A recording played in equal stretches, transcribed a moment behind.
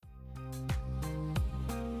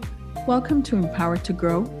Welcome to Empowered to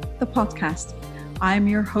Grow, the podcast. I am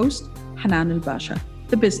your host, Hanan Al-Basha,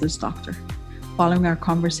 the business doctor. Following our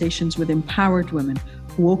conversations with empowered women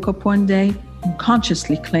who woke up one day and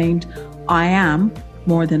consciously claimed, I am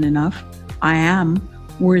more than enough, I am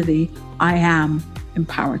worthy, I am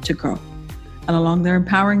empowered to grow. And along their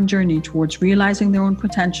empowering journey towards realizing their own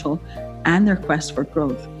potential and their quest for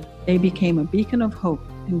growth, they became a beacon of hope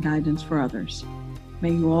and guidance for others.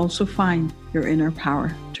 May you also find your inner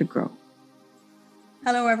power to grow.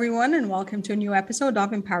 Hello, everyone, and welcome to a new episode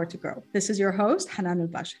of Empowered to Grow. This is your host, Hanan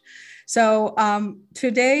Al-Basha. So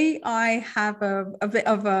today I have a bit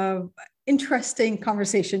of a interesting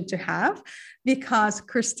conversation to have because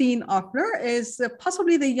Christine Ofner is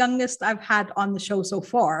possibly the youngest I've had on the show so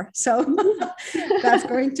far. So that's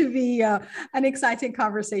going to be an exciting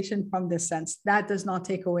conversation from this sense. That does not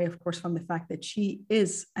take away, of course, from the fact that she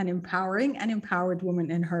is an empowering and empowered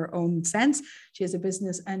woman in her own sense. She is a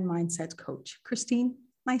business and mindset coach. Christine,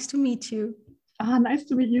 nice to meet you. Nice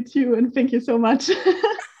to meet you too. And thank you so much.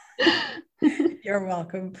 You're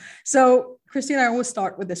welcome. So, Christine, I always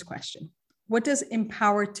start with this question. What does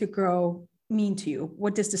empowered to grow mean to you?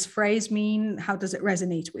 What does this phrase mean? How does it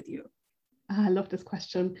resonate with you? I love this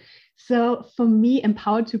question. So for me,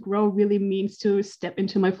 empowered to grow really means to step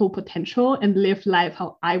into my full potential and live life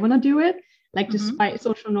how I want to do it, like despite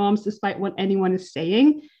social norms, despite what anyone is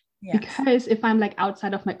saying. Yes. Because if I'm like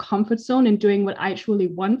outside of my comfort zone and doing what I truly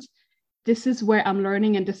want, this is where I'm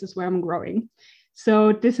learning and this is where I'm growing.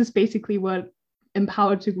 So this is basically what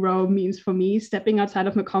empowered to grow means for me, stepping outside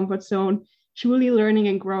of my comfort zone, truly learning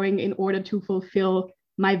and growing in order to fulfill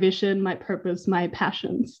my vision, my purpose, my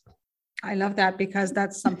passions. I love that because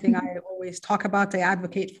that's something I always talk about, I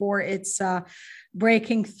advocate for. It's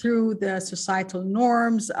breaking through the societal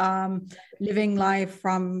norms, living life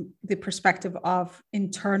from the perspective of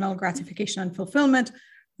internal gratification and fulfillment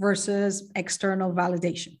versus external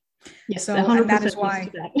validation. Yes, so and that is why,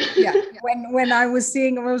 when I was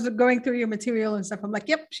going through your material and stuff, I'm like,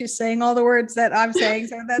 yep, she's saying all the words that I'm saying.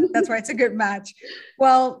 So that's why it's a good match.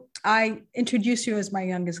 Well, I introduce you as my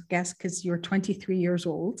youngest guest because you're 23 years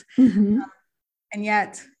old. And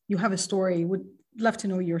yet you have a story. Would love to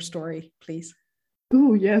know your story, please.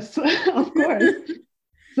 Oh, yes, of course.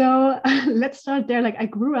 So let's start there. Like I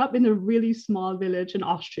grew up in a really small village in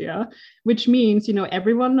Austria, which means,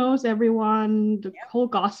 everyone knows everyone, the whole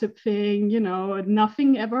gossip thing,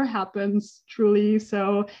 nothing ever happens truly.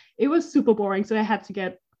 So it was super boring. So I had to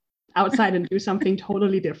get outside and do something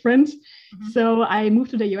totally different. So I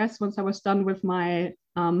moved to the US once I was done with my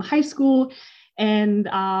high school and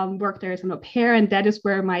worked there as an au pair. And that is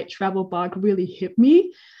where my travel bug really hit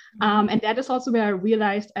me. And that is also where I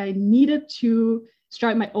realized I needed to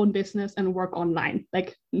start my own business and work online,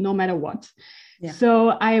 like no matter what. Yeah.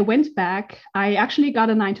 So I went back. I actually got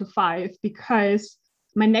a 9-to-5 because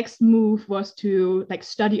my next move was to like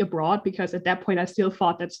study abroad, because at that point I still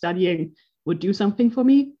thought that studying would do something for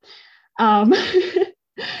me. Well,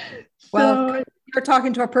 you're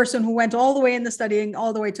talking to a person who went all the way in the studying,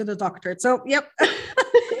 all the way to the doctorate. So, yep,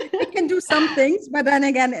 it can do some things, but then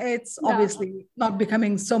again, it's obviously not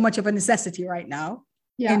becoming so much of a necessity right now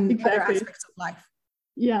in other aspects of life.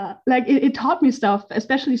 Yeah, like it taught me stuff,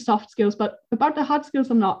 especially soft skills, but about the hard skills,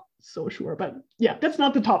 I'm not so sure. But yeah, that's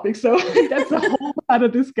not the topic. So that's a whole other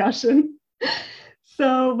discussion.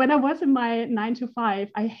 So when I was in my 9-to-5,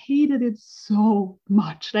 I hated it so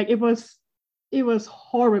much. Like it was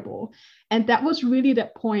horrible. And that was really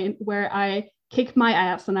that point where I kicked my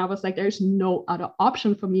ass and I was like, there's no other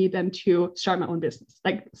option for me than to start my own business.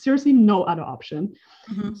 Like seriously, no other option.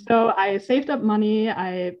 So I saved up money.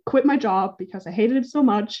 I quit my job because I hated it so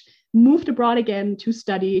much, moved abroad again to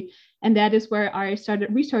study. And that is where I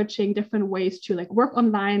started researching different ways to like work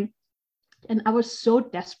online. And I was so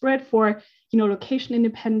desperate for, location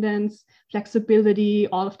independence, flexibility,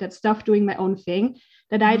 all of that stuff, doing my own thing,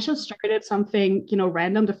 that I just started something,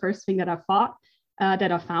 random. The first thing that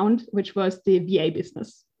I found, which was the VA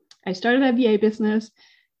business. I started a VA business,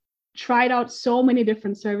 tried out so many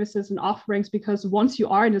different services and offerings, because once you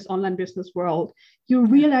are in this online business world, you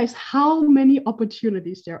realize how many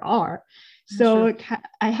opportunities there are. So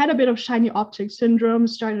I had a bit of shiny object syndrome,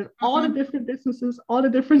 started all the different businesses, all the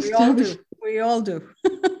different services. We all do.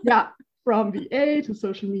 Yeah, from VA to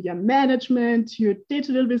social media management to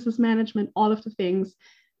digital business management, all of the things.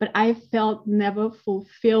 But I felt never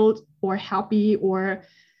fulfilled or happy, or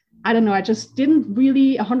I don't know, I just didn't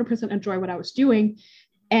really 100% enjoy what I was doing.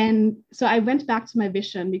 And so I went back to my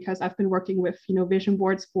vision, because I've been working with, vision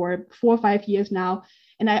boards for 4 or 5 years now.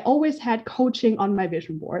 And I always had coaching on my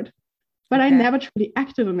vision board, but I never truly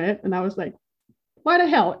acted on it. And I was like, why the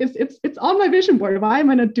hell? It's on my vision board. Why am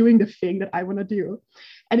I not doing the thing that I want to do?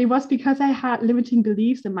 And it was because I had limiting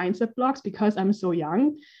beliefs and mindset blocks because I'm so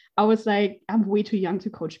young. I was like, I'm way too young to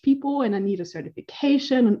coach people and I need a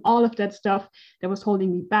certification and all of that stuff that was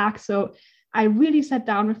holding me back. So I really sat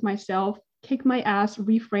down with myself, kicked my ass,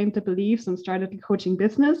 reframed the beliefs, and started the coaching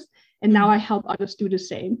business. And now I help others do the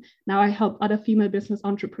same. Now I help other female business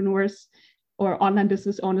entrepreneurs or online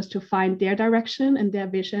business owners to find their direction and their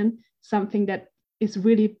vision, something that is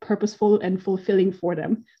really purposeful and fulfilling for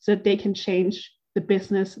them so that they can change the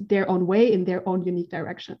business their own way in their own unique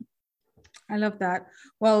direction. I love that.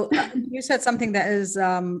 Well, you said something that is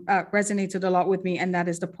resonated a lot with me, and that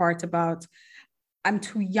is the part about I'm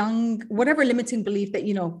too young, whatever limiting belief that,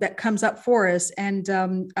 that comes up for us. And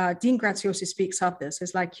Dean Graziosi speaks of this.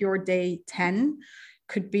 It's like your day 10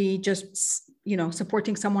 could be just,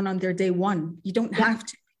 supporting someone on their day 1. You don't have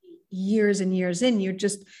to be years and years in.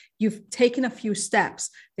 You've taken a few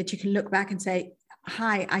steps that you can look back and say,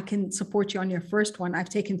 hi, I can support you on your first one. I've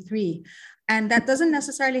taken 3. And that doesn't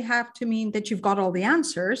necessarily have to mean that you've got all the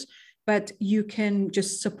answers, but you can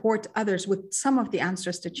just support others with some of the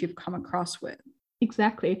answers that you've come across with.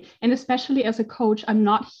 Exactly. And especially as a coach, I'm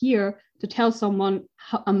not here to tell someone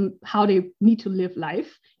how they need to live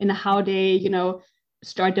life and how they,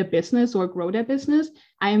 start their business or grow their business.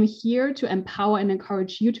 I am here to empower and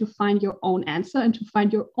encourage you to find your own answer and to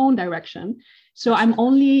find your own direction. So I'm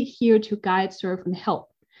only here to guide, serve, and help.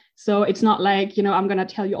 So it's not like, I'm going to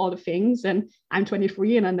tell you all the things and I'm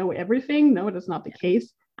 23 and I know everything. No, that's not the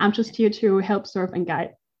case. I'm just here to help, serve, and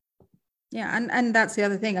guide. Yeah. And that's the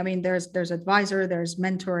other thing. I mean, there's advisor, there's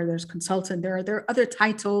mentor, there's consultant, there are other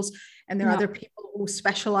titles, and there are other people who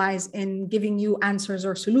specialize in giving you answers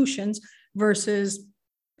or solutions versus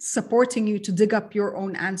supporting you to dig up your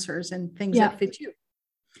own answers and things that fit you.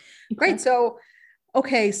 Exactly. Great. So,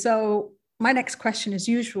 okay. So my next question is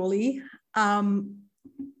usually, knowing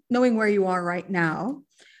where you are right now,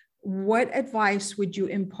 what advice would you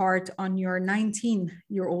impart on your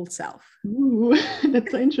 19-year-old self? Ooh,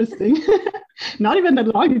 that's so interesting. Not even that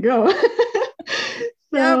long ago.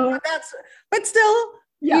 But still,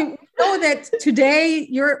 you know that today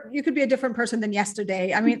you could be a different person than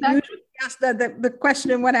yesterday. I mean, exactly. Usually ask the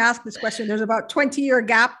question, when I ask this question, there's about 20-year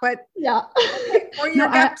gap, but or your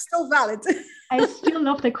gap is still valid. I still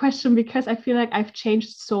love the question because I feel like I've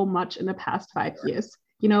changed so much in the past 5 years.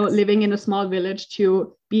 Living in a small village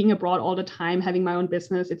to being abroad all the time, having my own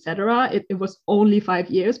business, etc. It was only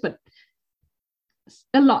 5 years, but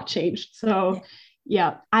a lot changed. So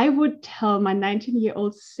I would tell my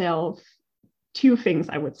 19-year-old self 2 things,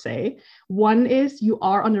 I would say. One is you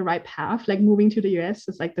are on the right path. Like moving to the US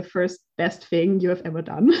is like the first best thing you have ever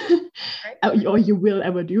done or you will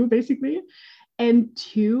ever do, basically. And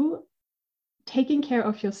 2, taking care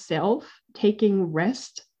of yourself, taking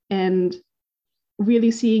rest, and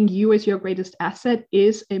really seeing you as your greatest asset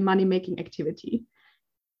is a money-making activity.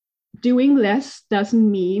 Doing less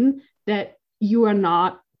doesn't mean that you are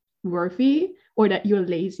not worthy or that you're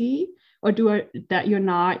lazy or that you're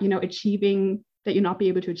not, achieving, that you're not be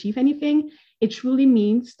able to achieve anything. It truly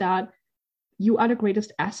means that you are the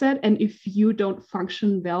greatest asset. And if you don't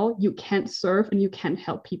function well, you can't serve and you can't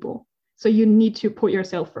help people. So you need to put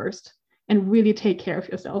yourself first and really take care of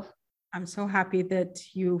yourself. I'm so happy that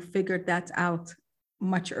you figured that out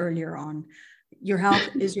much earlier on. Your health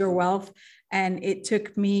is your wealth. And it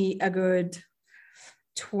took me a good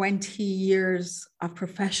 20 years of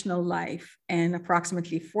professional life and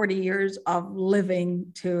approximately 40 years of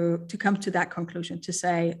living to come to that conclusion, to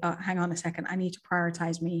say, hang on a second, I need to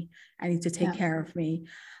prioritize me. I need to take care of me.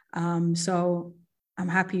 So I'm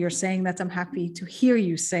happy you're saying that. I'm happy to hear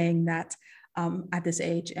you saying that at this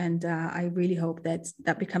age. And I really hope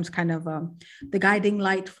that becomes kind of the guiding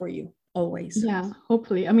light for you. Always. Yeah,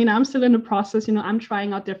 hopefully. I mean, I'm still in the process, I'm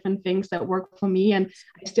trying out different things that work for me, and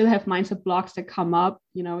I still have mindset blocks that come up.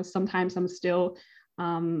 Sometimes I'm still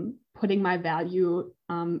putting my value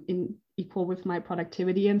in equal with my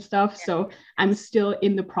productivity and stuff. Yeah. So I'm still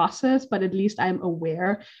in the process, but at least I'm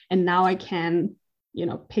aware, and now I can,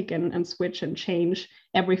 pick and switch and change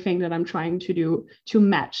everything that I'm trying to do to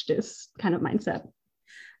match this kind of mindset.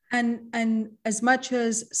 And as much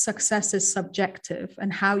as success is subjective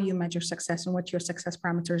and how you measure success and what your success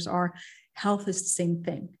parameters are, health is the same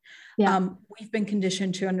thing. Yeah. We've been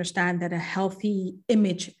conditioned to understand that a healthy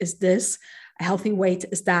image is this, a healthy weight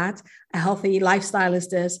is that, a healthy lifestyle is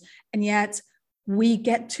this. And yet we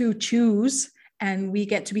get to choose and we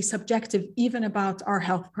get to be subjective even about our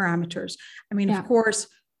health parameters. I mean, of course,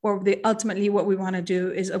 ultimately what we want to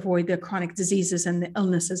do is avoid the chronic diseases and the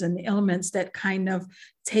illnesses and the ailments that kind of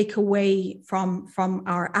take away from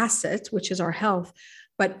our asset, which is our health.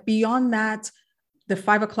 But beyond that, the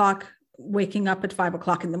 5 o'clock, waking up at 5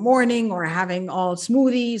 o'clock in the morning, or having all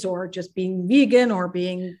smoothies, or just being vegan, or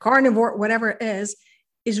being carnivore, whatever it is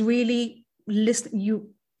really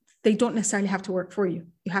they don't necessarily have to work for you.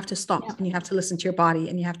 You have to stop and you have to listen to your body,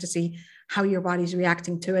 and you have to see how your body's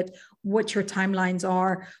reacting to it, what your timelines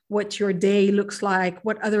are, what your day looks like,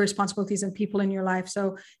 what other responsibilities and people in your life.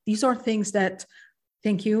 So these are things that,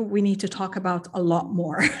 thank you, we need to talk about a lot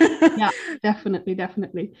more. Yeah,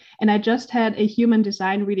 definitely. And I just had a human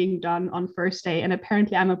design reading done on Thursday, and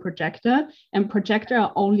apparently I'm a projector, and projector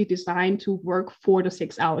are only designed to work 4 to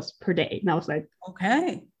 6 hours per day. And I was like,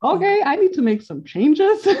 okay, I need to make some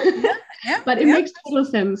changes. But it makes total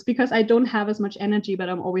sense, because I don't have as much energy, but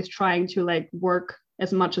I'm always trying to like work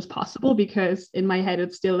as much as possible, because in my head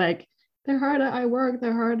it's still like, the harder I work,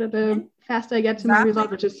 the harder, the faster I get to my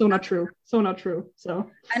result, which is so not true. So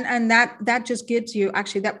and that just gives you,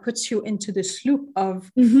 actually, that puts you into this loop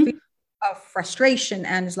of frustration,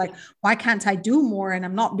 and it's like, why can't I do more, and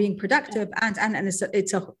I'm not being productive, and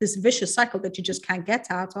it's this vicious cycle that you just can't get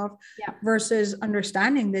out of. Versus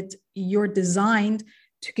understanding that you're designed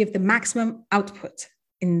to give the maximum output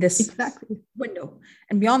in this window,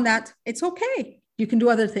 and beyond that, it's okay. You can do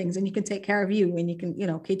other things, and you can take care of you, and you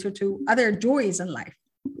can, cater to other joys in life.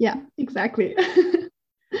 Yeah, exactly.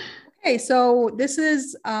 Okay, so this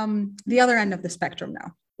is the other end of the spectrum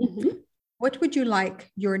now. What would you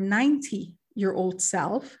like your 90-year-old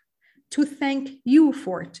self to thank you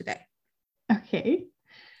for today? Okay.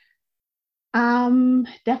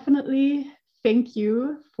 Definitely thank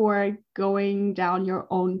you for going down your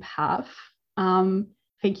own path.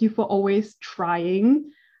 Thank you for always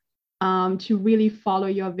trying to really follow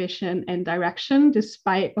your vision and direction,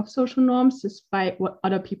 despite of social norms, despite what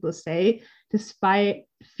other people say, despite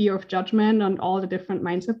fear of judgment and all the different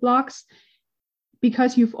mindset blocks.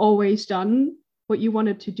 Because you've always done what you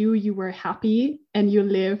wanted to do, you were happy, and you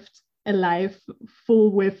lived a life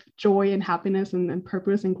full with joy and happiness and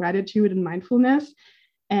purpose and gratitude and mindfulness.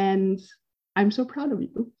 And I'm so proud of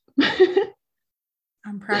you.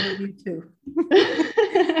 I'm proud of you too.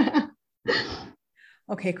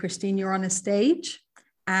 Okay, Christine, you're on a stage,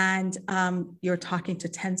 and you're talking to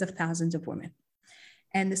tens of thousands of women.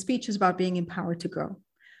 And the speech is about being empowered to grow.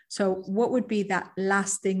 So what would be that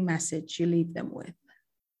lasting message you leave them with?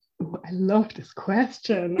 Oh, I love this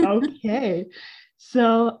question. Okay.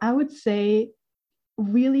 So I would say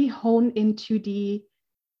really hone into the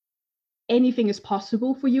anything is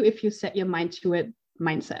possible for you if you set your mind to it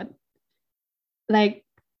mindset. Like,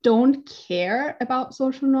 don't care about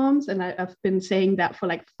social norms. And I've been saying that for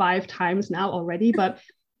like 5 times now already, but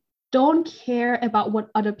don't care about what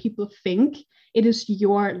other people think. It is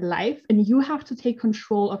your life, and you have to take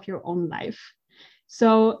control of your own life.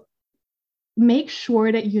 So make sure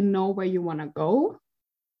that you know where you want to go,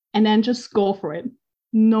 and then just go for it,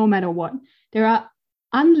 no matter what. There are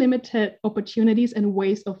unlimited opportunities and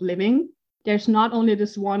ways of living. There's not only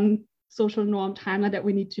this one social norm timeline that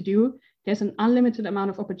we need to do. There's an unlimited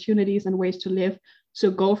amount of opportunities and ways to live. So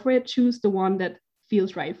go for it. Choose the one that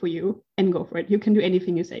feels right for you and go for it. You can do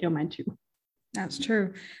anything you set your mind to. That's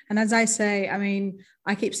true. And as I say, I mean,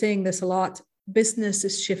 I keep saying this a lot, business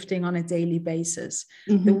is shifting on a daily basis.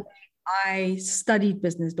 The way I studied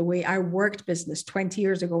business, the way I worked business 20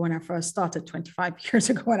 years ago when I first started, 25 years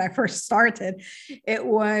ago when I first started, it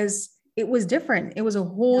was different. It was a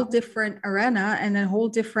whole different arena and a whole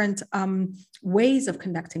different ways of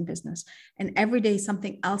conducting business. And every day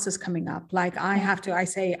something else is coming up. Like I have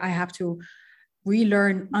to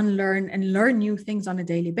relearn, unlearn, and learn new things on a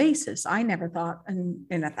daily basis. I never thought in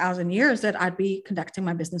 1,000 years that I'd be conducting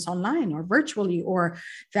my business online or virtually, or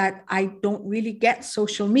that I don't really get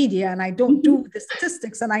social media and I don't do the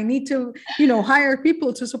statistics and I need to, hire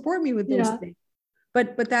people to support me with those things.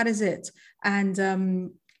 But that is it.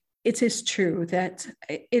 And it is true that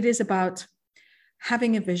it is about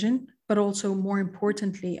having a vision, but also more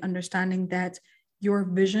importantly, understanding that your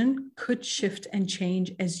vision could shift and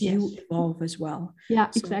change as you evolve as well.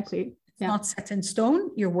 Yeah, so exactly. It's not set in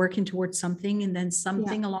stone. You're working towards something, and then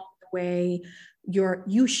something along the way,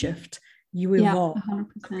 you shift, you evolve. 100%.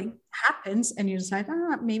 Something happens, and you decide,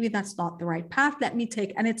 maybe that's not the right path.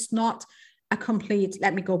 And it's not a complete,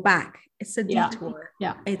 let me go back. It's a detour.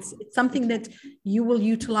 Yeah. It's something that you will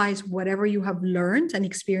utilize whatever you have learned and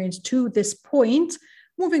experienced to this point,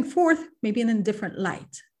 moving forth, maybe in a different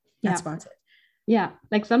light. That's about it. Yeah,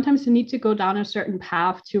 like sometimes you need to go down a certain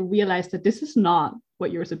path to realize that this is not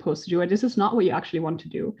what you're supposed to do, or this is not what you actually want to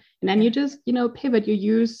do. And then you just, pivot, you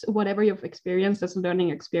use whatever you've experienced as a learning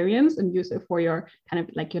experience and use it for your kind of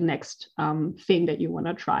like your next thing that you want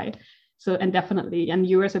to try. So, and definitely, and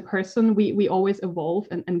you as a person, we always evolve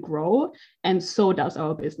and grow, and so does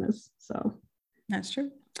our business. So that's true.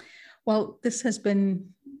 Well, this has been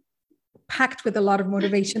packed with a lot of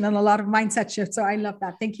motivation and a lot of mindset shift. So I love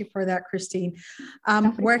that. Thank you for that, Christine.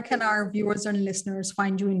 Where can our viewers and listeners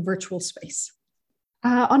find you in virtual space?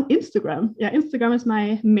 On Instagram. Yeah, Instagram is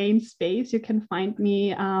my main space. You can find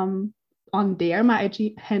me on there. My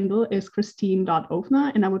IG handle is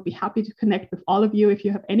christine.ofner, and I would be happy to connect with all of you if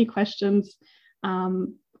you have any questions.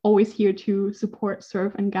 Always here to support,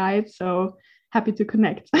 serve, and guide. So happy to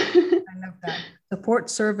connect. I love that. Support,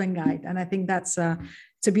 serve, and guide. And I think that's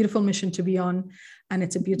it's a beautiful mission to be on, and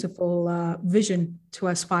it's a beautiful vision to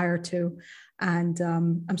aspire to. And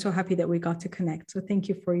I'm so happy that we got to connect. So thank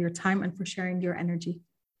you for your time and for sharing your energy.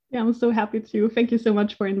 Yeah, I'm so happy to. Thank you so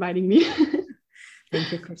much for inviting me.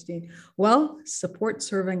 Thank you, Christine. Well, support,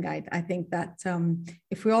 serve, and guide. I think that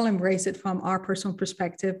if we all embrace it from our personal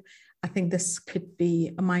perspective, I think this could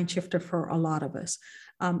be a mind shifter for a lot of us.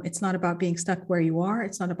 It's not about being stuck where you are.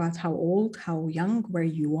 It's not about how old, how young, where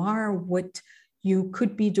you are, what you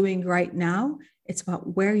could be doing right now. It's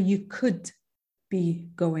about where you could be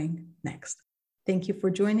going next. Thank you for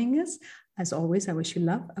joining us. As always, I wish you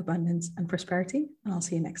love, abundance, and prosperity, and I'll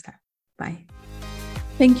see you next time. Bye.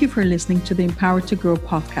 Thank you for listening to the Empowered to Grow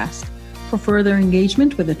podcast. For further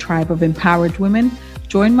engagement with a tribe of empowered women,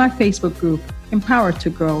 join my Facebook group, Empowered to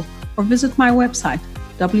Grow, or visit my website,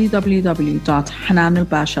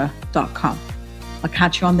 www.hananulbasha.com. I'll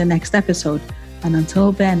catch you on the next episode. And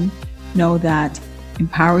until then, know that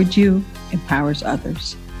empowered you empowers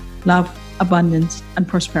others. Love, abundance, and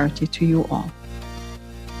prosperity to you all.